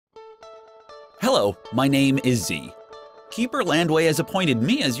Hello, my name is Z. Keeper Landwey has appointed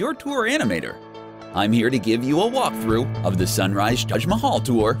me as your tour animator. I'm here to give you a walkthrough of the Sunrise Taj Mahal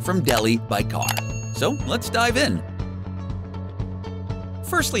tour from Delhi by car. So let's dive in.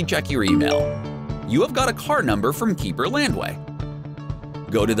 Firstly, check your email. You have got a car number from Keeper Landwey.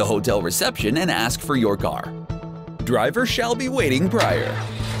 Go to the hotel reception and ask for your car. Driver shall be waiting prior.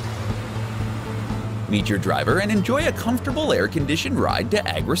 Meet your driver and enjoy a comfortable air-conditioned ride to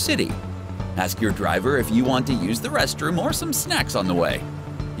Agra city. Ask your driver if you want to use the restroom or some snacks on the way.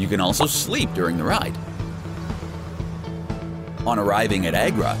 You can also sleep during the ride. On arriving at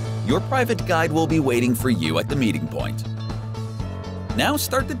Agra, your private guide will be waiting for you at the meeting point. Now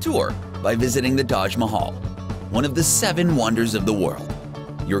start the tour by visiting the Taj Mahal, one of the 7 wonders of the world.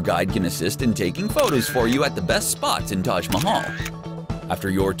 Your guide can assist in taking photos for you at the best spots in Taj Mahal. After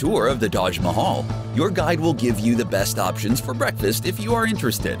your tour of the Taj Mahal, your guide will give you the best options for breakfast if you are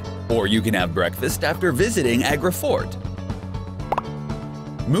interested, or you can have breakfast after visiting Agra Fort.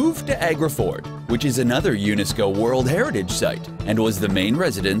 Move to Agra Fort, which is another UNESCO World Heritage Site and was the main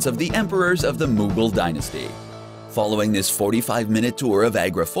residence of the emperors of the Mughal dynasty. Following this 45-minute tour of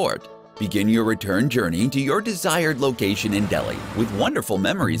Agra Fort, begin your return journey to your desired location in Delhi with wonderful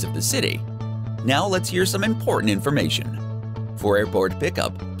memories of the city. Now let's hear some important information. For airport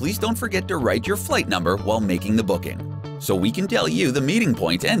pickup, please don't forget to write your flight number while making the booking, so we can tell you the meeting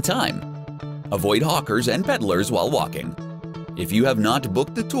point and time. Avoid hawkers and peddlers while walking. If you have not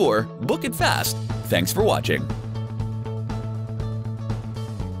booked the tour, book it fast. Thanks for watching.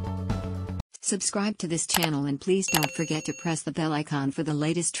 Subscribe to this channel and please don't forget to press the bell icon for the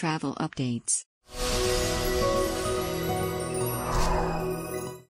latest travel updates.